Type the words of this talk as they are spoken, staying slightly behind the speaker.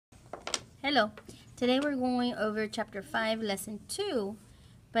Hello. Today we're going over chapter 5, lesson 2,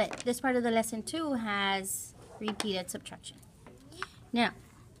 but this part of the lesson 2 has repeated subtraction. Now,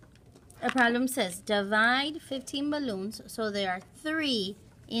 a problem says divide 15 balloons so there are 3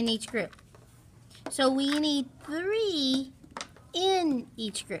 in each group. So we need 3 in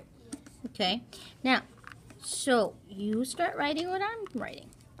each group. Okay? Now, so you start writing what I'm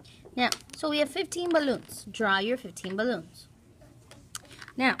writing. Now, so we have 15 balloons. Draw your 15 balloons.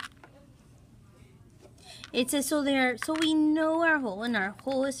 Now, it says so we know our whole, and our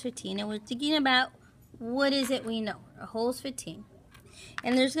whole is 15, and we're thinking about what is it we know. Our whole is 15.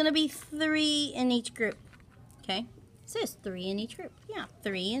 And there's going to be 3 in each group. Okay? It says 3 in each group. Yeah,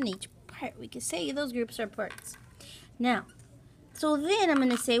 3 in each part. We could say those groups are parts. Now, so then I'm going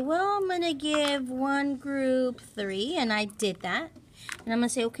to say, well, I'm going to give one group 3, and I did that. And I'm going to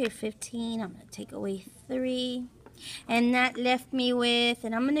say, okay, 15, I'm going to take away 3. And that left me with,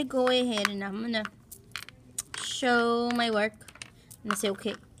 and I'm going to go ahead and I'm going to show my work. I'm going to say,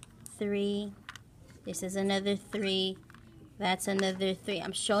 okay, 3. This is another 3. That's another 3.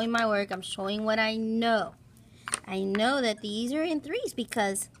 I'm showing my work. I'm showing what I know. I know that these are in 3s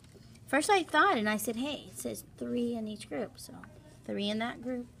because first I thought and I said, hey, it says 3 in each group. So 3 in that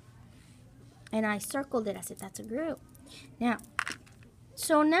group. And I circled it. I said, that's a group. Now,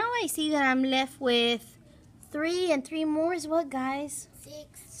 so now I see that I'm left with 3 and 3 more is what, guys?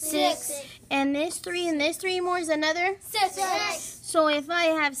 6. And this 3 and this 3 more is another? 6. So if I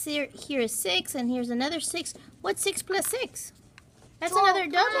have here is 6 and here's another 6, what's 6 plus 6? That's 12. Another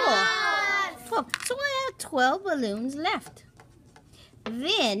double. 12. So I have 12 balloons left.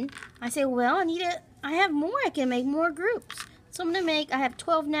 Then I say, well, I have more. I can make more groups. So I'm going to I have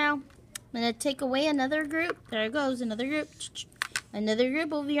 12 now. I'm going to take away another group. There it goes, another group. Another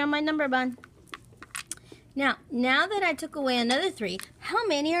group over here on my number bun. Now that I took away another 3, how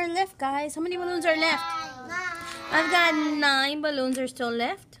many are left, guys? How many balloons are left? 9. I've got 9 balloons are still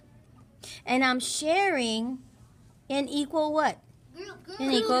left. And I'm sharing in equal what?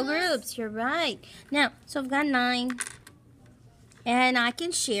 In equal groups. You're right. Now, so I've got 9. And I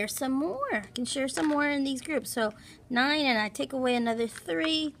can share some more. I can share some more in these groups. So 9 and I take away another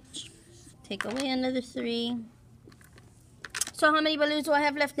 3. Take away another 3. So how many balloons do I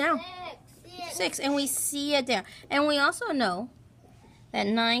have left now? 6. And we see it there. And we also know that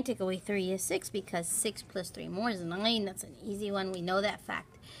 9 take away 3 is 6 because 6 plus 3 more is 9. That's an easy one. We know that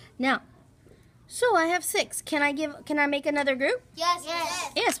fact. Now, so I have 6. Can I make another group? Yes.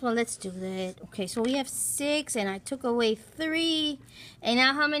 Yes, well, let's do that. Okay, so we have 6 and I took away 3. And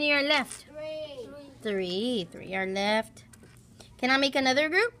now how many are left? 3. 3 are left. Can I make another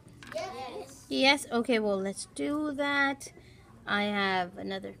group? Yes. Yes. Okay, well, let's do that. I have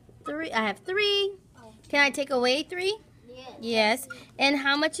another 3. I have 3. Can I take away 3? Yes. And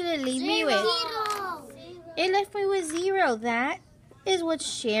how much did it leave me with? 0. It left me with 0. That is what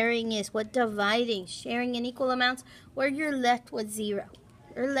sharing is, what dividing, sharing in equal amounts, where you're left with 0.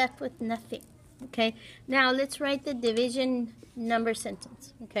 You're left with nothing. Okay? Now, let's write the division number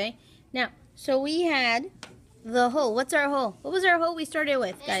sentence. Okay? Now, so we had the whole. What's our whole? What was our whole we started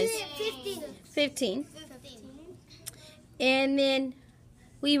with, guys? 15. And then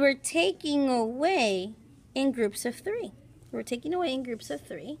we were taking away in groups of 3. We're taking away in groups of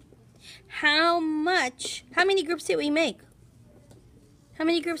 3. How many groups did we make? How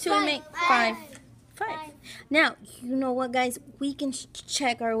many groups did we make? 5. Now, you know what, guys? We can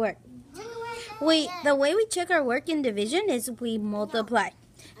check our work. The way we check our work in division is we multiply.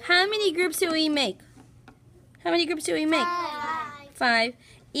 How many groups did we make? 5.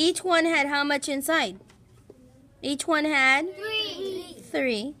 Each one had how much inside? Each one had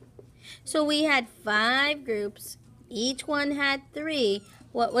 3. So we had 5 groups. Each one had 3.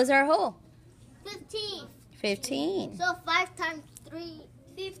 What was our whole? 15. So 5 times 3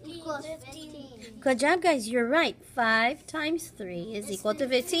 equals 15. Good job, guys. You're right. 5 times 3 is equal to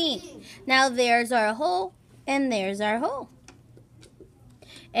 15. Now there's our whole and there's our whole.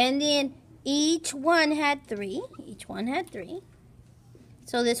 And then each one had 3. Each one had 3.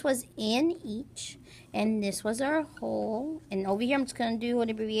 So this was in each. And this was our whole. And over here I'm just going to do an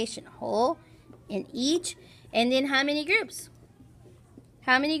abbreviation. Whole in each. And then how many groups?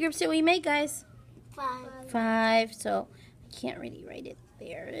 How many groups did we make, guys? 5. So I can't really write it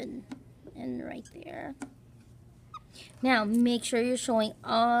there and right there. Now make sure you're showing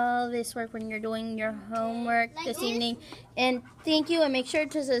all this work when you're doing your homework this evening. And thank you, and make sure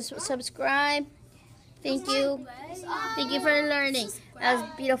to subscribe. Thank you. Thank you for learning. That was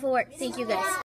beautiful work. Thank you, guys.